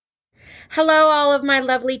Hello, all of my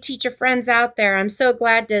lovely teacher friends out there. I'm so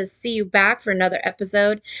glad to see you back for another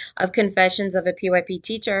episode of Confessions of a PYP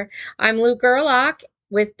Teacher. I'm Lou Gerlach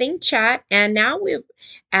with Think Chat, and now we're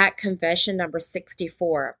at confession number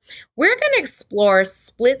 64. We're going to explore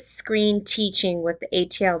split screen teaching with the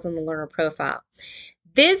ATLs and the learner profile.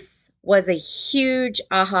 This was a huge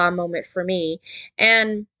aha moment for me,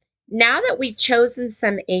 and now that we've chosen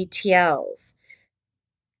some ATLs,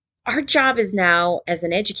 our job is now as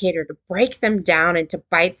an educator to break them down into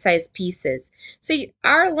bite-sized pieces so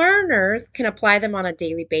our learners can apply them on a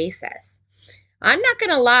daily basis. I'm not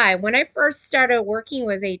going to lie, when I first started working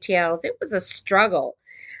with ATLs, it was a struggle.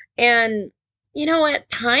 And, at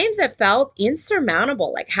times it felt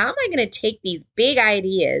insurmountable. Like, how am I going to take these big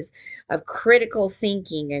ideas of critical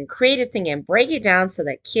thinking and creative thinking and break it down so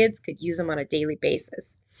that kids could use them on a daily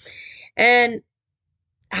basis? And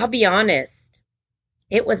I'll be honest,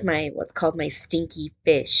 it was what's called my stinky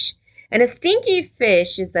fish. And a stinky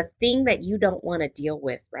fish is the thing that you don't want to deal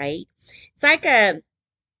with, right? It's like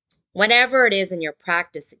whatever it is in your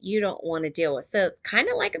practice that you don't want to deal with. So it's kind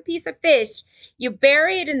of like a piece of fish. You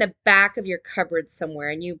bury it in the back of your cupboard somewhere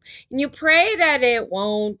and you pray that it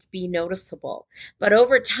won't be noticeable. But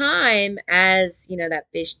over time, as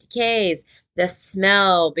that fish decays, the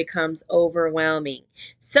smell becomes overwhelming.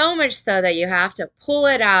 So much so that you have to pull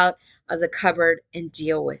it out of the cupboard and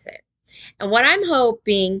deal with it. And what I'm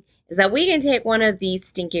hoping is that we can take one of these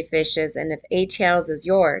stinky fishes, and if ATLs is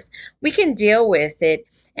yours, we can deal with it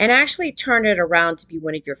and actually turn it around to be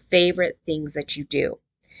one of your favorite things that you do.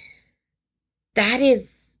 That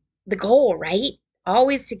is the goal, right?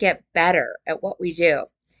 Always to get better at what we do.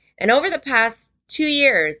 And over the past 2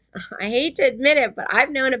 years, I hate to admit it, but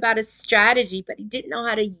I've known about a strategy, but I didn't know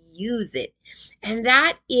how to use it. And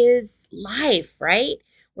that is life, right?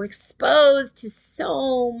 We're exposed to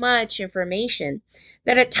so much information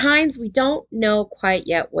that at times we don't know quite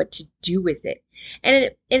yet what to do with it.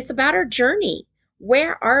 And it's about our journey.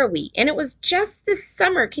 Where are we? And it was just this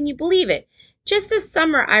summer, can you believe it? Just this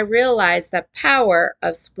summer, I realized the power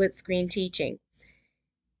of split screen teaching.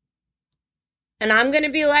 And I'm going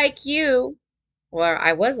to be like you, or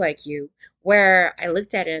I was like you, where I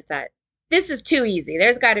looked at it and thought, this is too easy.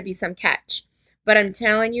 There's got to be some catch. But I'm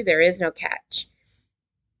telling you, there is no catch.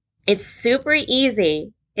 It's super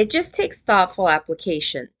easy. It just takes thoughtful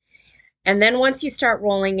application. And then once you start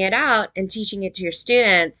rolling it out and teaching it to your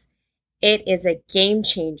students, it is a game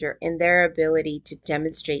changer in their ability to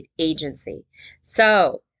demonstrate agency.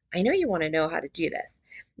 So I know you want to know how to do this.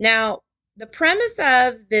 Now, the premise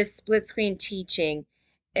of this split screen teaching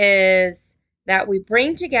is that we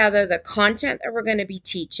bring together the content that we're going to be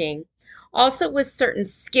teaching, also with certain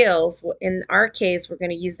skills. In our case, we're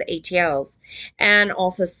going to use the ATLs, and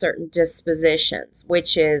also certain dispositions,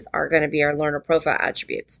 which are going to be our learner profile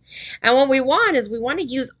attributes. And what we want is we want to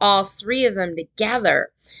use all three of them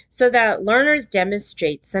together so that learners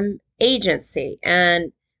demonstrate some agency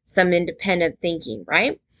and some independent thinking,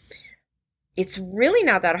 right? It's really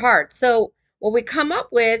not that hard. So what we come up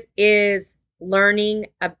with is learning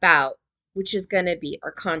about, which is going to be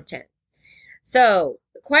our content. So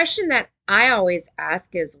the question that I always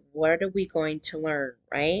ask is, what are we going to learn,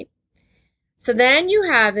 right? So then you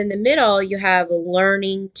have in the middle, you have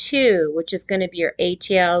learning to, which is going to be your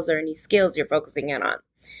ATLs or any skills you're focusing in on,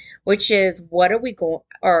 which is what are we going,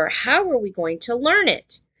 or how are we going to learn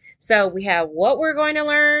it? So we have what we're going to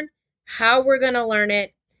learn, how we're going to learn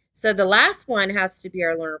it. So the last one has to be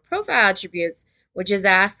our learner profile attributes, which is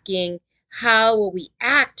asking how will we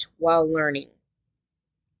act while learning?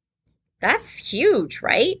 That's huge,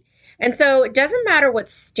 right? And so it doesn't matter what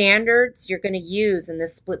standards you're going to use in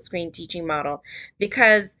this split screen teaching model,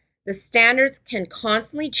 because the standards can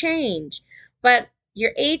constantly change, but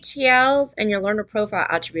your ATLs and your learner profile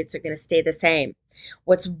attributes are going to stay the same.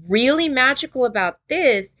 What's really magical about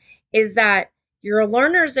this is that your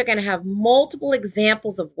learners are going to have multiple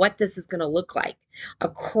examples of what this is going to look like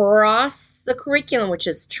across the curriculum, which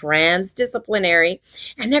is transdisciplinary,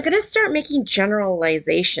 and they're going to start making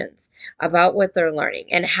generalizations about what they're learning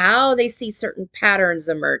and how they see certain patterns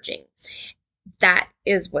emerging. That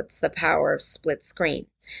is what's the power of split screen.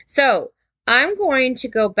 So I'm going to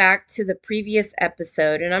go back to the previous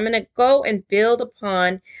episode, and I'm going to go and build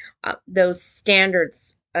upon those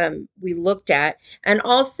standards we looked at, and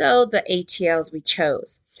also the ATLs we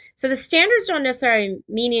chose. So the standards don't necessarily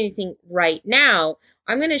mean anything right now.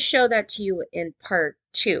 I'm going to show that to you in part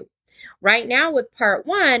 2. Right now with part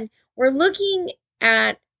 1, we're looking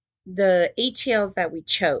at the ATLs that we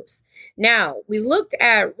chose. Now, we looked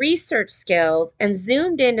at research skills and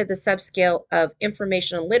zoomed into the subskill of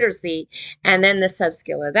informational literacy, and then the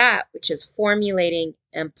subskill of that, which is formulating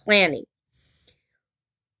and planning.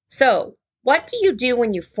 So, what do you do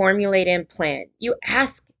when you formulate and plan? You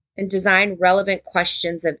ask and design relevant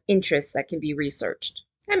questions of interest that can be researched.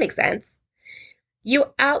 That makes sense. You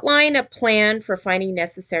outline a plan for finding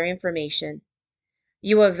necessary information.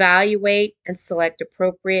 You evaluate and select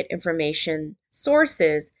appropriate information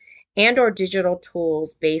sources and or digital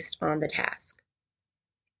tools based on the task.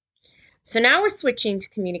 So now we're switching to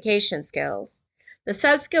communication skills. The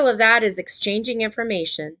subskill of that is exchanging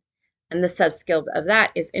information, and the subskill of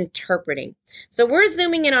that is interpreting. So we're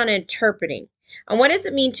zooming in on interpreting. And what does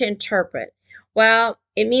it mean to interpret? Well,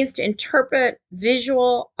 it means to interpret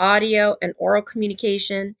visual, audio, and oral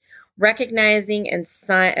communication, recognizing and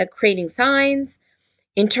creating signs,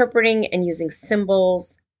 interpreting and using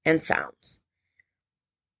symbols and sounds.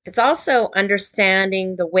 It's also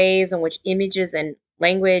understanding the ways in which images and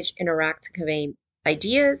language interact to convey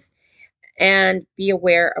ideas and be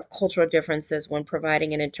aware of cultural differences when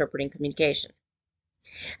providing and interpreting communication.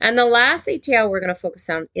 And the last ATL we're going to focus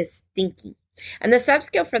on is thinking. And the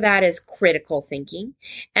subskill for that is critical thinking.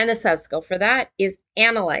 And the subskill for that is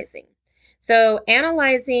analyzing. So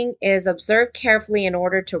analyzing is observe carefully in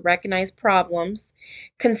order to recognize problems,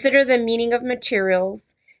 consider the meaning of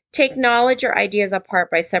materials, take knowledge or ideas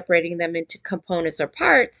apart by separating them into components or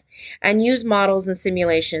parts, and use models and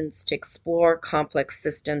simulations to explore complex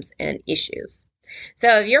systems and issues.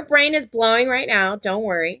 So if your brain is blowing right now, don't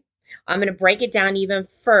worry. I'm going to break it down even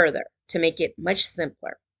further to make it much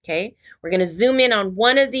simpler. Okay, we're going to zoom in on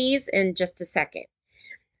one of these in just a second.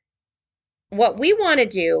 What we want to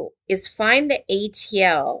do is find the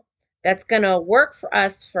ATL that's going to work for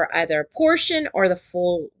us for either a portion or the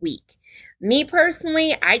full week. Me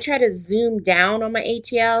personally, I try to zoom down on my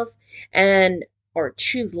ATLs and or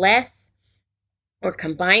choose less or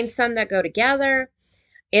combine some that go together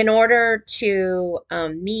in order to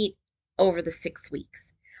meet over the 6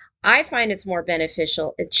 weeks. I find it's more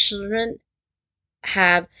beneficial. It shouldn't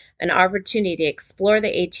have an opportunity to explore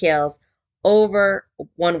the ATLs over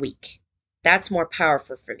 1 week. That's more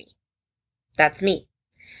powerful for me. That's me.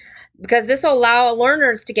 Because this will allow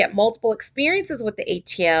learners to get multiple experiences with the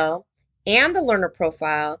ATL and the learner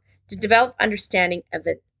profile to develop understanding of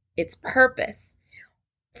its purpose.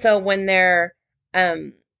 So when they're,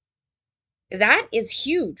 that is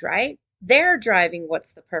huge, right? They're driving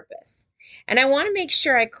what's the purpose. And I want to make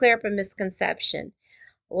sure I clear up a misconception.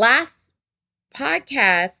 Last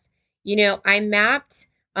podcast, I mapped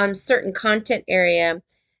certain content area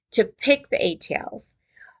to pick the ATLs,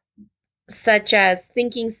 such as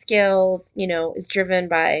thinking skills, is driven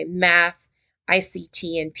by math,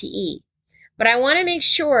 ICT, and PE. But I want to make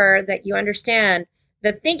sure that you understand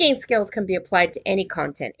that thinking skills can be applied to any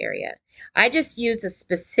content area. I just use a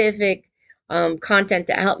specific content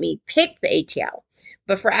to help me pick the ATL.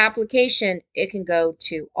 But for application, it can go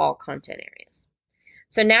to all content areas.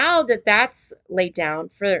 So now that that's laid down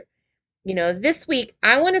for, this week,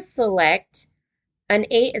 I want to select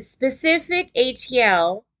a specific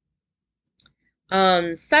ATL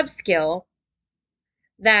subskill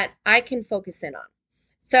that I can focus in on.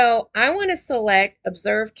 So I want to select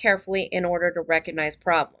observe carefully in order to recognize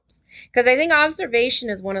problems, because I think observation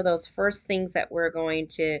is one of those first things that we're going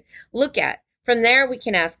to look at. From there, we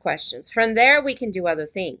can ask questions. From there, we can do other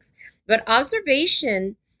things. But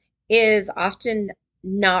observation is often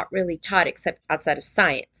not really taught except outside of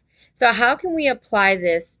science. So how can we apply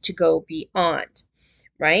this to go beyond,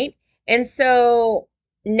 right? And so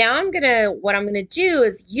now what I'm gonna do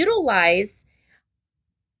is utilize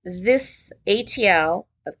this ATL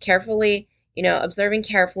of carefully, observing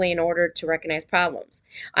carefully in order to recognize problems.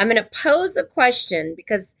 I'm gonna pose a question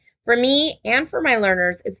because for me and for my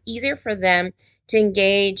learners, it's easier for them to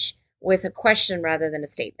engage with a question rather than a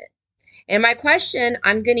statement. In my question,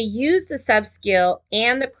 I'm going to use the subskill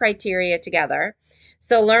and the criteria together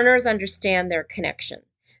so learners understand their connection.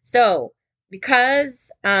 So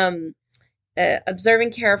because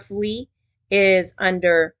observing carefully is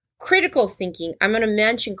under critical thinking, I'm going to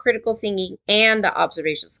mention critical thinking and the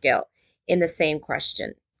observation skill in the same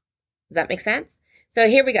question. Does that make sense? So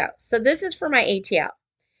here we go. So this is for my ATL.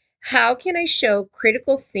 How can I show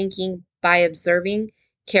critical thinking by observing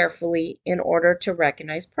carefully in order to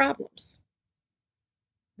recognize problems?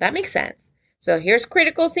 That makes sense. So here's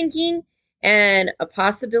critical thinking, and a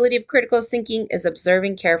possibility of critical thinking is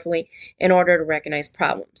observing carefully in order to recognize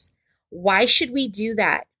problems. Why should we do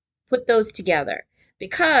that? Put those together.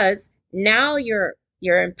 Because now you're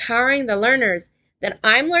empowering the learners that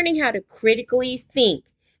I'm learning how to critically think,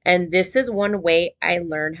 and this is one way I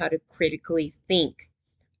learn how to critically think.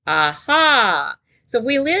 Aha! So if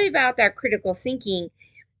we leave out that critical thinking,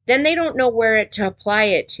 then they don't know where to apply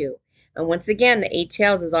it to. And once again, the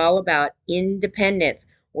ATLs is all about independence.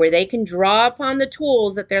 where they can draw upon the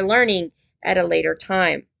tools that they're learning at a later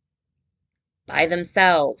time by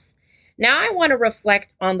themselves. Now I want to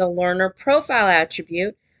reflect on the learner profile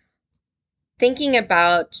attribute, thinking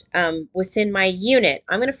about within my unit.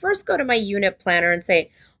 I'm going to first go to my unit planner and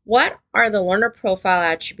say, what are the learner profile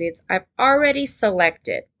attributes I've already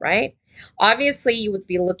selected, right? Obviously, you would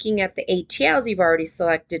be looking at the ATLs you've already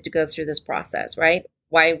selected to go through this process, right?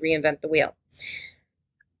 Why reinvent the wheel?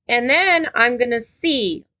 And then I'm going to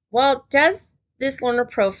see, well, does this learner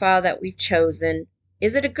profile that we've chosen,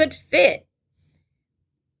 is it a good fit?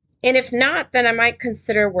 And if not, then I might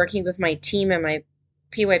consider working with my team and my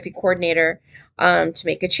PYP coordinator to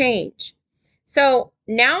make a change. So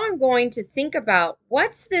now I'm going to think about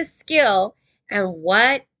what's this skill and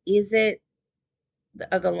what is it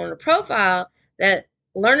of the learner profile that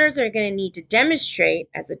learners are going to need to demonstrate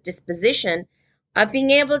as a disposition of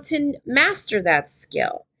being able to master that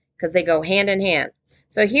skill, because they go hand in hand.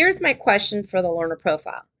 So here's my question for the learner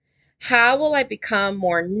profile. How will I become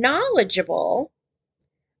more knowledgeable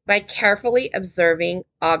by carefully observing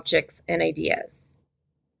objects and ideas?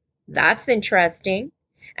 That's interesting.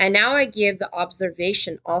 And now I give the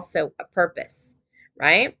observation also a purpose,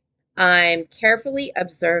 right? I'm carefully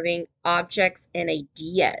observing objects and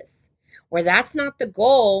ideas, where that's not the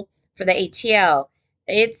goal for the ATL.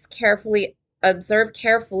 It's observe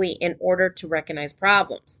carefully in order to recognize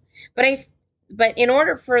problems. But in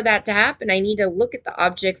order for that to happen, I need to look at the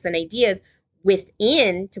objects and ideas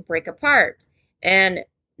within to break apart. And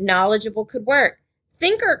knowledgeable could work.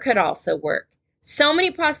 Thinker could also work. So many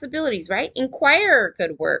possibilities, right? Inquirer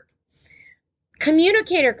could work.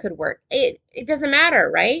 Communicator could work. It doesn't matter,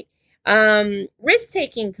 right?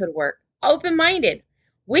 Risk-taking could work. Open-minded.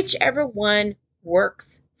 Whichever one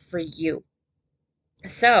works for you.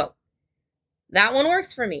 So that one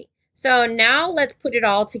works for me. So now let's put it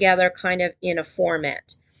all together kind of in a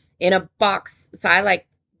format, in a box. So I like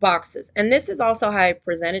boxes. And this is also how I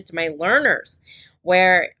present it to my learners,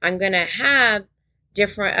 where I'm going to have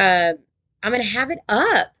different, I'm going to have it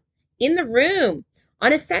up in the room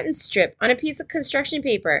on a sentence strip, on a piece of construction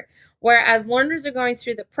paper, where as learners are going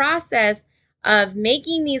through the process of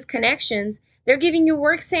making these connections, they're giving you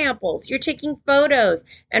work samples. You're taking photos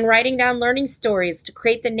and writing down learning stories to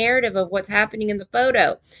create the narrative of what's happening in the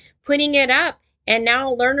photo, putting it up, and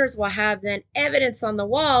now learners will have then evidence on the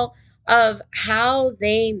wall of how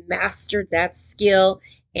they mastered that skill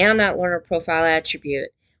and that learner profile attribute.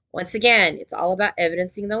 Once again, it's all about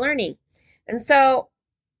evidencing the learning. And so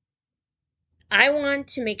I want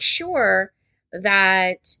to make sure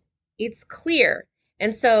that it's clear.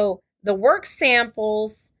 And so the work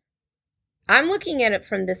samples, I'm looking at it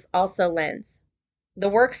from this also lens. The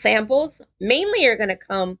work samples mainly are going to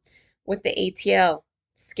come with the ATL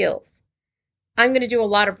skills. I'm going to do a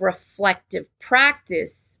lot of reflective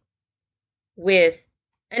practice with,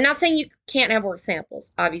 and not saying you can't have work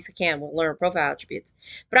samples, obviously can with learner profile attributes,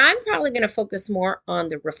 but I'm probably going to focus more on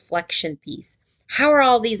the reflection piece. How are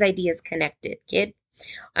all these ideas connected, kid?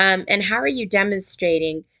 And how are you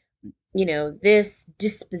demonstrating, this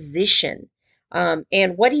disposition?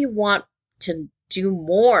 And what do you want to do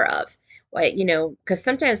more of? Because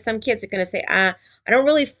sometimes some kids are going to say, I don't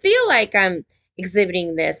really feel like I'm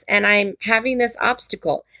exhibiting this and I'm having this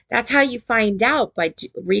obstacle. That's how you find out by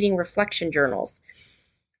reading reflection journals.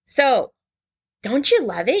 So don't you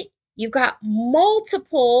love it? You've got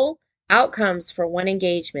multiple outcomes for one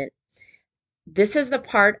engagement. This is the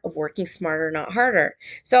part of working smarter, not harder.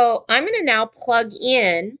 So I'm going to now plug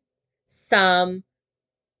in some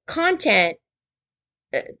content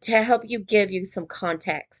to help give you some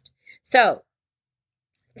context. So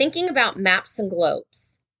thinking about maps and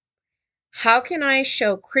globes. How can I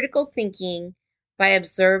show critical thinking by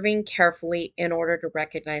observing carefully in order to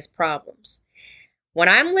recognize problems? When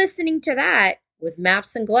I'm listening to that with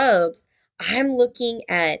maps and globes, I'm looking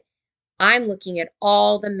at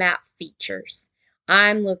all the map features.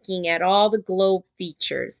 I'm looking at all the globe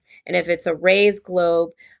features. And if it's a raised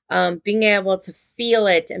globe, being able to feel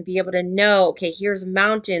it and be able to know, okay, here's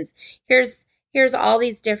mountains, here's all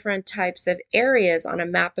these different types of areas on a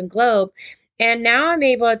map and globe. And now I'm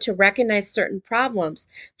able to recognize certain problems.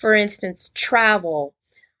 For instance, travel,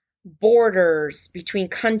 borders between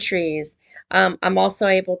countries. I'm also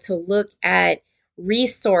able to look at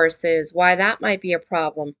resources, why that might be a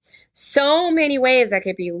problem. So many ways I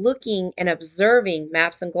could be looking and observing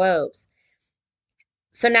maps and globes.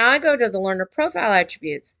 So now I go to the learner profile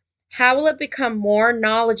attributes. How will it become more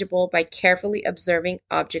knowledgeable by carefully observing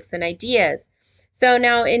objects and ideas? So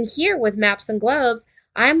now in here with maps and globes,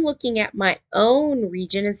 I'm looking at my own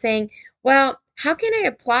region and saying, well, how can I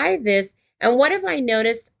apply this? And what have I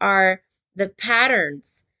noticed are the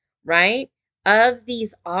patterns, right, of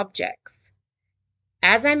these objects.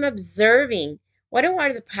 As I'm observing, what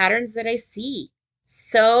are the patterns that I see?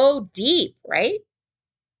 So deep, right?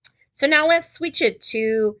 So now let's switch it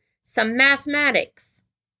to some mathematics,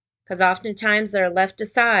 because oftentimes they're left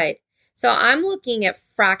aside. So I'm looking at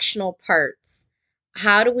fractional parts.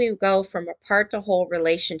 How do we go from a part to whole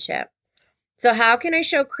relationship? So how can I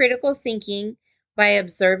show critical thinking by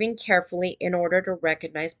observing carefully in order to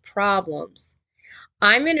recognize problems?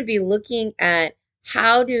 I'm going to be looking at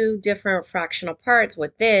how do different fractional parts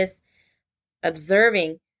with this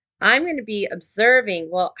observing. I'm going to be observing,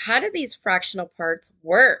 well, how do these fractional parts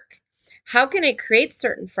work? How can I create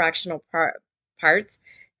certain fractional parts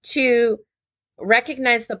to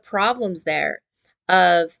recognize the problems there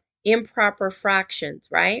of improper fractions,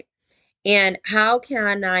 right? And how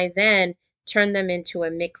can I then turn them into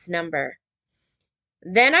a mixed number?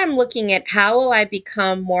 Then I'm looking at how will I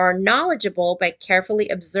become more knowledgeable by carefully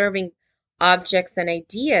observing objects and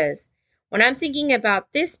ideas. When I'm thinking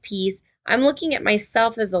about this piece, I'm looking at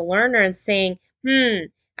myself as a learner and saying,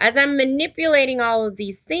 as I'm manipulating all of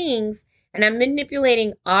these things and I'm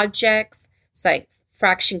manipulating objects, it's like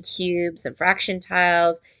fraction cubes and fraction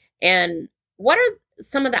tiles, and what are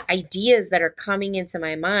some of the ideas that are coming into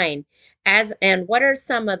my mind and what are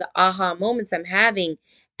some of the aha moments I'm having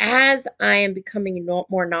as I am becoming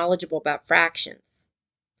more knowledgeable about fractions.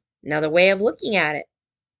 Another way of looking at it.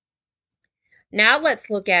 Now let's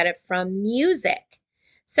look at it from music.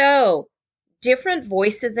 So, different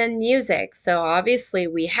voices in music. So, obviously,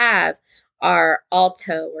 we have our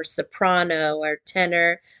alto or soprano, our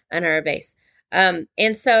tenor, and our bass. And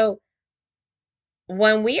so,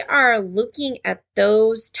 when we are looking at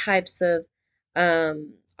those types of,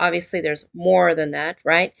 obviously there's more than that,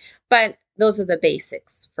 right? But those are the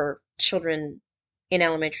basics for children in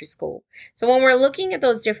elementary school. So when we're looking at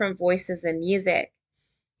those different voices in music,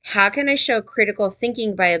 how can I show critical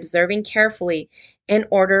thinking by observing carefully in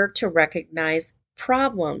order to recognize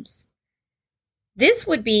problems? This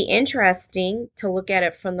would be interesting to look at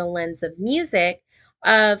it from the lens of music,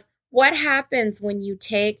 of what happens when you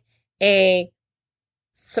take a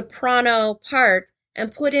soprano part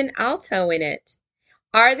and put an alto in it.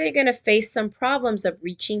 Are they going to face some problems of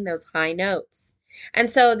reaching those high notes? And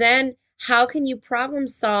so then how can you problem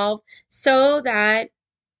solve so that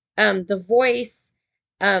the voice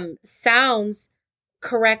sounds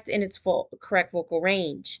correct in its correct vocal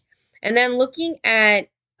range? And then looking at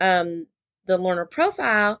the learner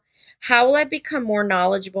profile, how will I become more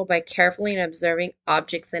knowledgeable by carefully and observing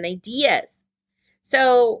objects and ideas?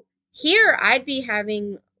 So here I'd be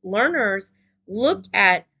having learners look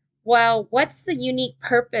at, well, what's the unique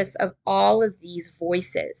purpose of all of these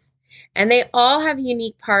voices? And they all have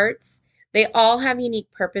unique parts, they all have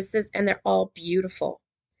unique purposes, and they're all beautiful.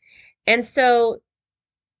 And so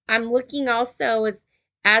I'm looking also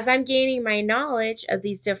as I'm gaining my knowledge of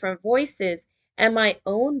these different voices and my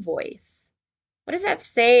own voice. What does that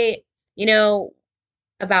say, you know,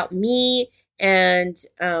 about me and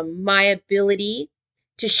my ability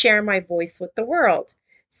to share my voice with the world?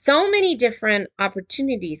 So many different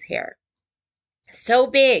opportunities here. So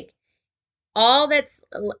big. All that's,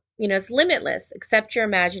 it's limitless except your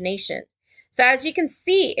imagination. So as you can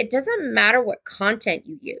see, it doesn't matter what content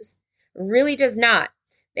you use. It really does not.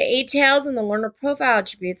 The ATLs and the learner profile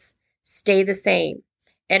attributes stay the same.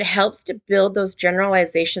 It helps to build those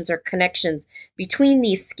generalizations or connections between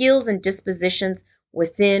these skills and dispositions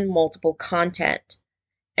within multiple content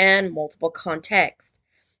and multiple context.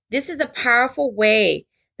 This is a powerful way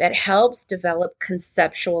that helps develop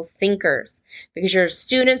conceptual thinkers because your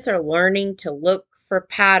students are learning to look for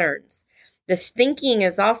patterns. This thinking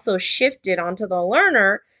is also shifted onto the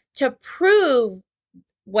learner to prove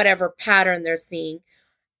whatever pattern they're seeing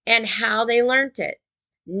and how they learned it,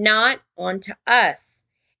 not onto us.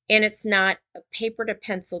 And it's not a paper to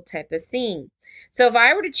pencil type of thing. So if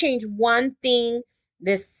I were to change one thing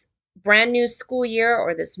this brand new school year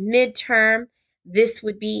or this midterm, this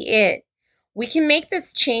would be it. We can make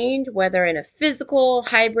this change whether in a physical,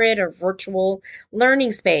 hybrid, or virtual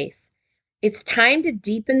learning space. It's time to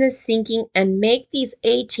deepen this thinking and make these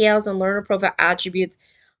ATLs and learner profile attributes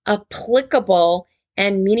applicable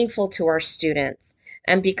and meaningful to our students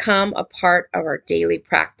and become a part of our daily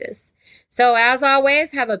practice. So as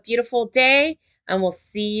always, have a beautiful day and we'll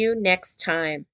see you next time.